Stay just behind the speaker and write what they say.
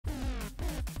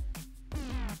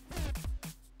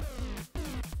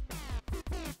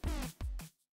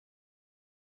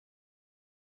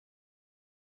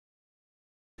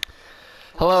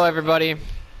Hello, everybody.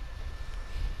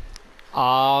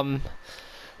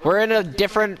 We're in a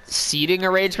different seating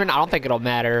arrangement. I don't think it'll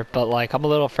matter, but like I'm a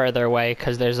little further away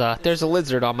because there's a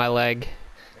lizard on my leg,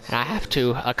 and I have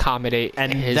to accommodate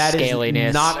his that scaliness.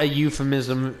 is not a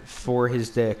euphemism for his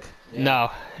dick.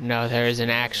 No, there is an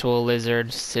actual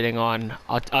lizard sitting on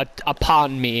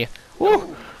upon me.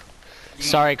 Woo!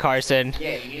 Sorry, Carson.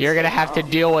 You're gonna have to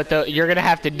deal with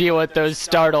those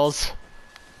startles.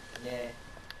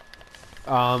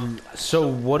 So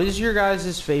what is your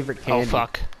guys' favorite candy? Oh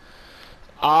fuck.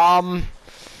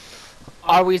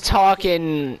 Are we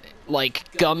talking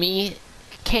like gummy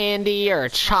candy or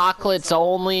chocolates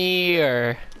only,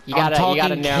 or you gotta nail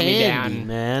candy, me down,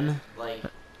 man. Like,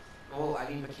 well, I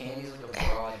mean, but candy's like a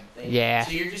broad thing. Yeah.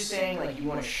 So you're just saying like you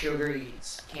want a sugary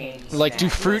candy? Like, do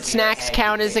snack, fruit like, snacks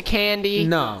count as a candy?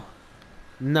 No,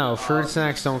 fruit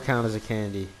snacks don't count as a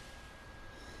candy.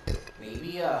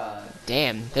 Maybe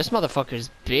Damn, this motherfucker's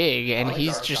big, and like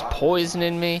he's dark just chocolate.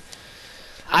 poisoning me.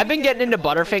 I've been getting into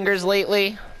Butterfingers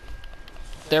lately.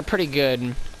 They're pretty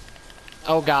good.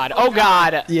 Oh god. Oh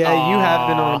god. Yeah, you have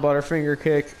been on Aw. a Butterfinger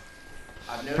kick.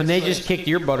 I've noticed When they like, just kicked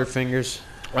your Butterfingers.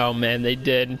 Oh man, they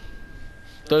did.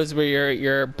 Those were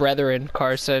your brethren,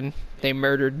 Carson. They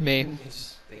murdered me.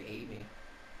 they ate me.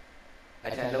 I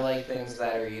tend to like things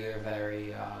that are either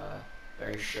very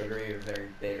very sugary or very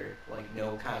bitter. Like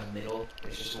no kind of middle.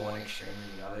 It's just one extreme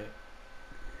or the other.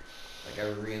 Like I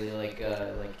really like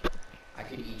I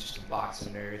could eat just a box of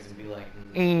nerds and be like,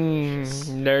 delicious.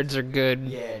 Nerds are good.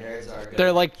 Yeah, nerds are good.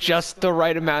 They're like just the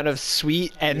right amount of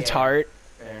sweet and Yeah. tart.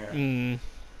 Yeah.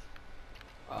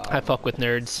 I fuck with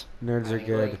nerds. Nerds I are think,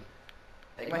 good. Like,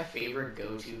 I think my favorite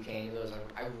go-to candy though is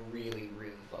I really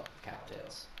fuck with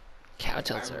cowtails.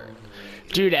 Cowtails I are...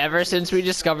 really- Dude, ever since we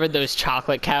discovered those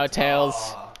chocolate cowtails,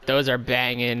 Aw. those are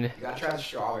banging. You gotta try the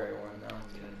strawberry one. That one's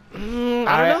good.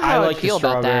 I don't know how I like feel the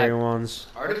about strawberry that. ones.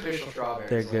 Artificial strawberries.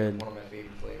 They're is, like, good. One of my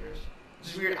favorite flavors.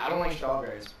 It's weird. I don't like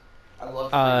strawberries. I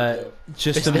love fruit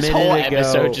Just Is a this minute whole ago,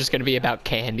 episode just gonna be about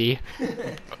candy?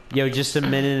 just a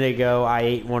minute ago, I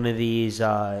ate one of these.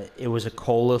 It was a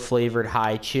cola flavored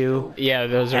high chew. Yeah,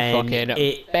 those are And fucking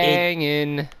it-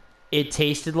 banging. It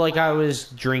tasted like I was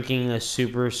drinking a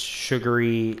super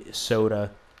sugary soda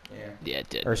too. Yeah. Yeah, it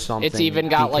did. or something. It's even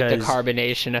got like the because-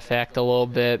 carbonation effect a little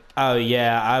bit. Oh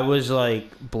yeah, I was like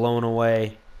blown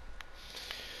away.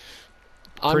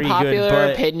 Pretty good, Unpopular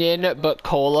but- opinion, but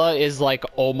cola is like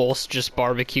almost just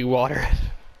barbecue water.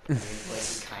 Like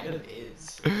it kind of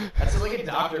is. That's what like a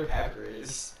Dr. Pepper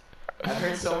is. I've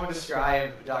heard someone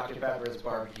describe Dr. Pepper as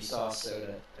barbecue sauce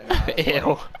soda. And I was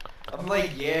Ew, I'm like,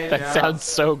 yeah, that no. sounds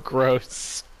so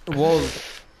gross. Well,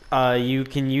 you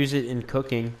can use it in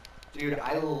cooking. Dude,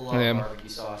 I love Yeah. barbecue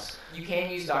sauce. You can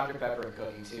use Dr. Pepper in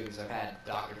cooking too, because I've had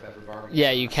Dr. Pepper barbecue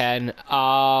Yeah, sauce. you can.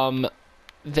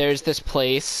 There's this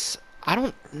place. I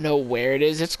don't know where it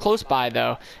is. It's close by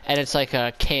though, and it's like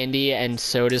a candy and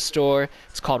soda store.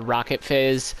 It's called Rocket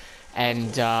Fizz,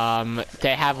 and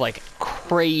they have like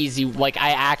crazy. Like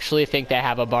I actually think they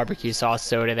have a barbecue sauce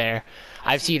soda there.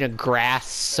 I've seen a grass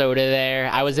soda there.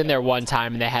 I was in there one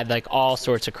time and they had like all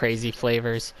sorts of crazy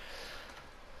flavors.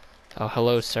 Oh,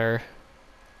 hello, sir.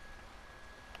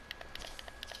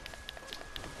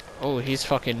 Oh, he's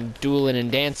fucking dueling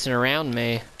and dancing around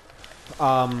me.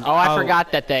 Oh, I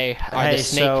forgot that they are Hey, the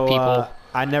snake so people.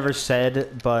 I never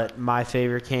said, but my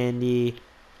favorite candy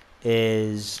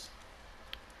is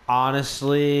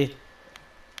honestly,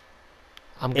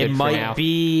 I'm good it for might now. Give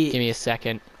be. me a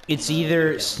second. It's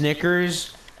either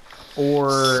Snickers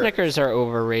or Snickers are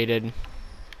overrated.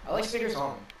 I like Snickers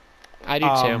almond. I do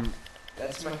too.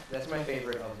 That's my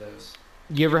favorite of those.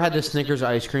 You ever had the Snickers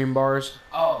ice cream bars?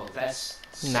 Oh, that's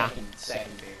Nah. second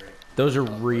favorite. Those are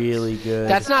really good.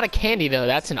 That's not a candy though.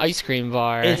 That's an ice cream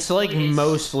bar. It's like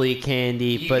mostly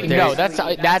candy, but No, there's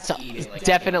that's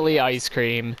definitely ice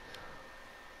cream.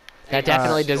 That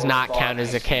definitely does not count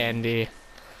as a candy.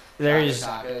 there's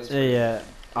Tacos, yeah.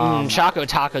 Choco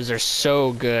tacos are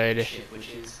so good.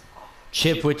 Chipwiches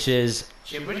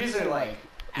Chipwiches. are like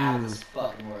out of this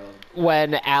fucking world.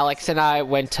 When Alex and I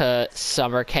went to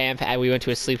summer camp and we went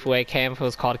to a sleepaway camp, it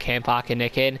was called Camp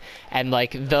Okanagan, and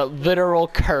like the literal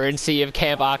currency of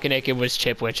Camp Okanagan was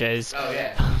Chipwiches. Oh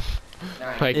yeah.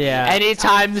 Nice. Like Yeah.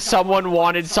 anytime someone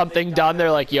wanted something done,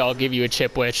 they're like, "Yo, I'll give you a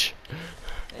Chipwich."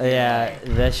 Yeah,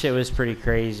 that shit was pretty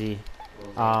crazy.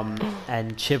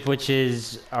 And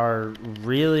Chipwiches are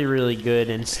really good,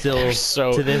 and still They're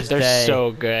so to this they're day,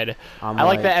 so good. I'm I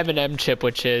like the like- M&M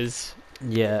Chipwiches.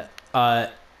 Yeah.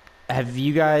 Have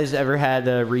you guys ever had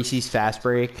a Reese's Fast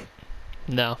Break?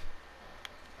 No.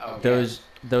 Oh, yeah. Those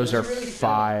Those are are really good.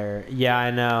 fire. Yeah,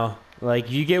 I know.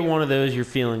 Like, you get one of those, you're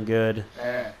feeling good.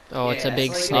 Oh, Yeah, it's a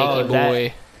big like, snaky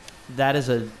boy. That is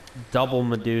a double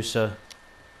Medusa.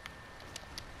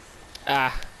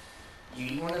 Ah. You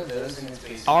eat one of those and it's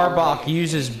basically Arbok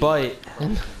uses bite.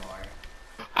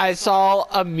 I saw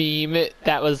a meme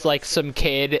that was like some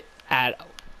kid at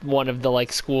one of the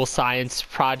like school science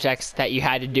projects that you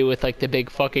had to do with like the big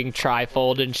fucking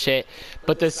trifold and shit.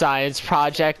 But the science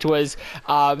project was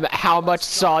how much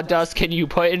sawdust can you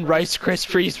put in Rice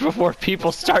Krispies before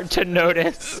people start to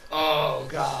notice? Oh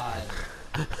god.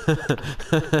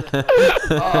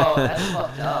 Oh, that's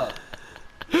fucked up.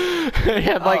 He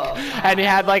had like, and he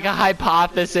had like a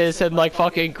hypothesis and like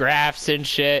fucking graphs and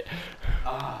shit.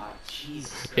 Ah,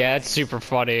 Jesus Christ. Yeah, it's super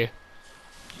funny.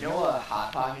 You know what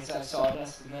Hot Pockets have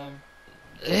sawdust in them?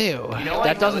 Ew, You know I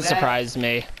that know doesn't that, surprise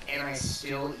me. And I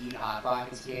still eat Hot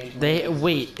Pockets occasionally. They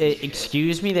wait.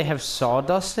 Excuse me. They have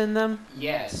sawdust in them.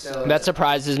 Yeah, so That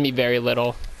surprises me very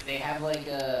little. they have like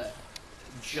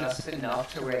just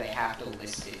enough to where they have to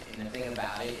list it. And the thing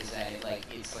about it is that it's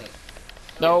like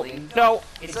No, filling. no.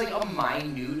 It's like a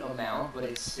minute amount, but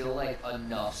it's still like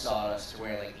enough sawdust to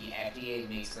where like the FDA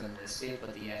makes them list it,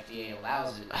 but the FDA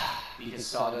allows it because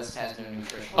sawdust has no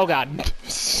nutrition. Oh god.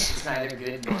 It's neither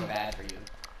good nor bad for you.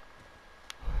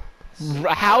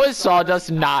 How is sawdust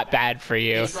not bad for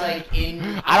you? It's like in.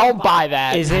 I don't buy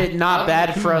that. Is it not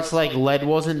bad for us like lead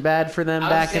wasn't bad for them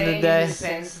back in the day? In the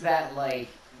sense that like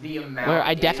the amount. Where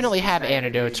I definitely is have neither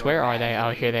antidotes. good nor Where are bad they? for Oh,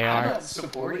 you. here they I'm are. not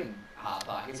supporting Hot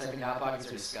Pockets. I think Hot Pockets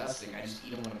are disgusting. I just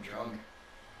eat them when I'm drunk.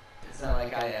 It's not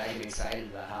like I get excited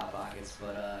about Hot Pockets,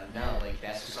 but no, like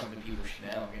that's just something people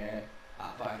should know. Yeah,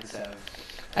 Hot Pockets have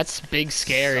That's big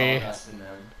scary. sawdust in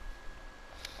them.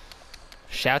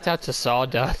 Shout out to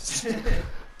sawdust.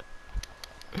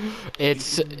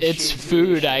 It's Shit,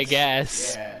 food, I delicious.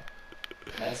 guess. Yeah,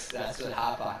 that's what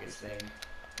Hot Pockets think.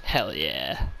 Hell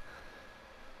yeah.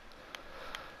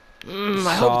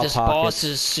 I hope this Saw boss pockets.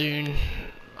 is soon. And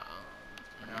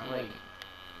I'm like,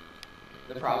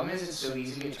 the problem is it's so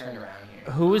easy to get turned around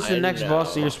here. Who is the I next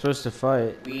boss that know. you're supposed to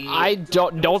fight? I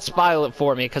don't spoil it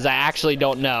for me because I actually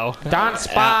don't know. Don't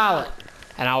spoil it.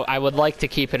 And I would like to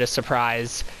keep it a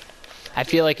surprise. I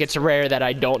feel like it's rare that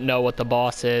I don't know what the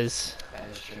boss is. That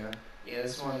is true. Yeah,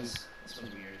 this one's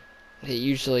weird. It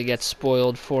usually gets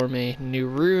spoiled for me. New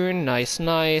rune, nice.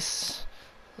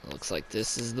 Looks like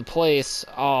this is the place.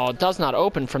 Oh, it does not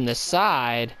open from this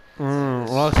side.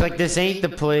 Looks like this ain't the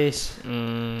place.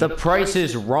 The price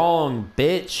is wrong,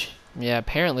 bitch. Yeah,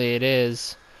 apparently it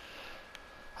is.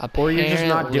 Or you're just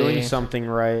not doing Apparently. something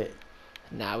right.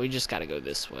 Nah, we just gotta go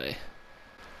this way.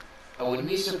 I wouldn't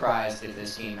be surprised if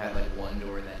this game had like one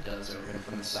door that does open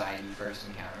from the side you first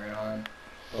encounter it on,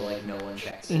 but like no one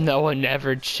checks it No one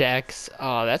ever checks.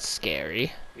 Oh, that's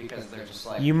scary. because they're just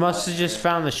like. You must have just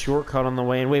found the shortcut on the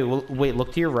way. And wait,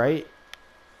 look to your right.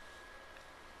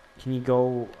 Can you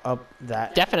go up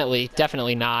that?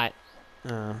 Definitely not. Oh.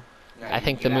 No, I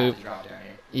think you the have move- to drop down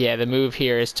here. Yeah, the move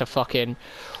here is to fucking.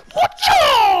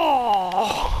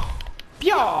 Whatcha!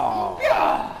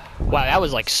 Yeah. Wow, that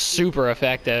was like super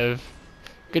effective.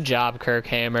 Good job,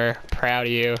 Kirkhammer. Proud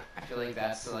of you. I feel like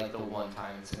that's like the one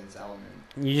time it's in its element.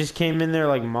 You just came in there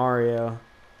like Mario.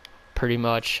 Pretty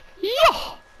much.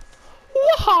 Yeah!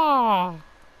 Waha!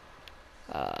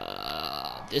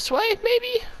 This way,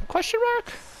 maybe? Question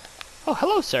mark? Oh,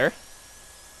 hello, sir.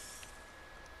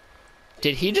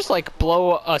 Did he just, like,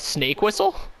 blow a snake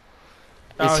whistle?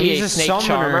 Is he he's a snake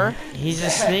charmer? He's a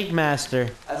snake master.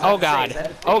 I was Oh, about to say, God.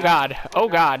 is that a Oh, thing? God. Oh,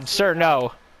 God. Sir,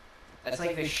 no. That's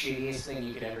like the shittiest thing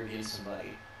you could ever give somebody.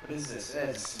 What is this?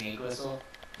 It's a snake whistle?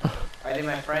 Are they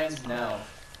my friends? No.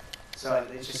 So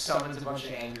it just summons a bunch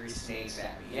of angry snakes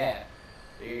at me. Yeah.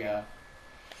 There you go.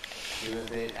 Do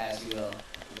with it as you will.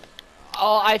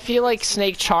 Oh, I feel like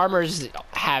snake charmers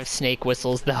have snake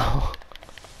whistles, though.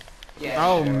 Yeah.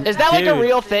 Oh, sure. Is that, like, a Dude.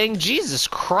 real thing? Jesus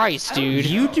Christ, dude.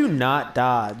 You do not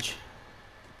dodge.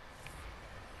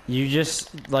 You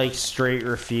just like straight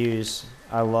refuse.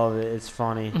 I love it. It's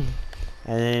funny.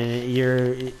 And then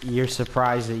you're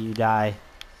surprised that you die.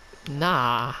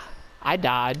 Nah. I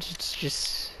dodge. It's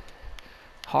just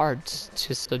hard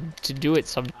to do it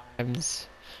sometimes.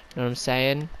 You know what I'm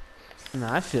saying? No,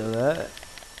 I feel that.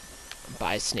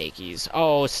 By snakies.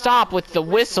 Oh, stop with the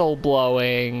whistle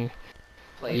blowing.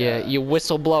 Played, Yeah, you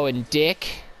whistle blowing dick.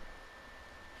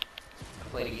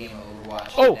 played a game of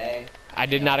Overwatch Oh! today. I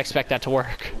did not expect that to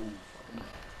work. Ooh.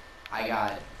 I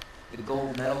got the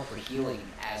gold medal for healing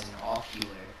as an off healer.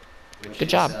 Which Good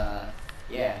is, job.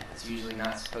 Yeah, it's usually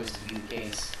not supposed to be the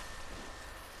case.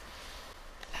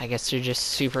 I guess you're just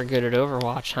super good at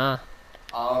Overwatch, huh?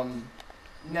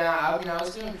 Nah, I mean, I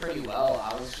was doing pretty well.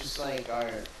 I was just like,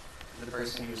 the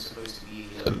person who was supposed to be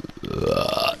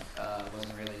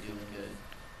wasn't really doing good.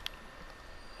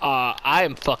 I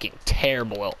am fucking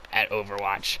terrible at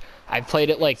Overwatch. I've played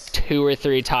it like 2 or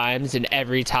 3 times, and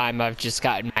every time I've just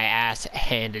gotten my ass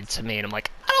handed to me, and I'm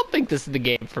like, I don't think this is the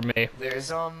game for me.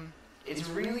 There's it's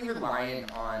really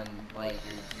reliant on like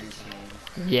your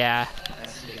team. Yeah,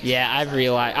 That's the biggest yeah, thing. I've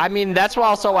realized. I mean, that's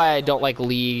also why I don't like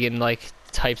League and like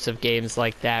types of games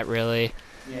like that. Really,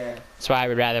 Yeah. that's why I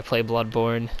would rather play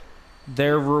Bloodborne.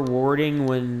 They're rewarding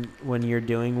when you're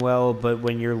doing well, but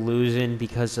when you're losing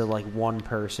because of like one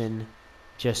person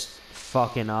just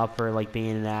fucking up or like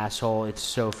being an asshole, it's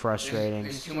so frustrating.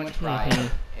 There's too much pride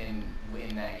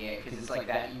in that game because it's like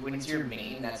that. When it's your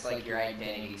main, that's like your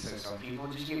identity. So some people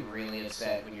just get really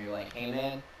upset when you're like, "Hey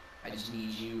man, I just need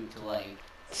you to like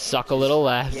Suck a little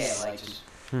less. yeah, like just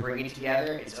bring it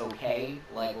together. It's okay.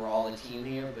 Like we're all a team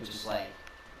here, but just like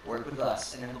work with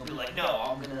us." And then they'll be like, "No,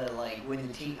 I'm gonna like win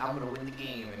the team. I'm gonna win the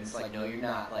game." And it's like, "No, you're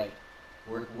not. Like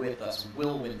work with us.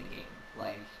 We'll win the game.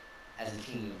 Like as a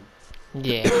team."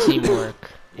 Yeah,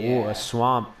 teamwork. Ooh, a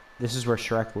swamp. This is where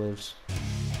Shrek lives.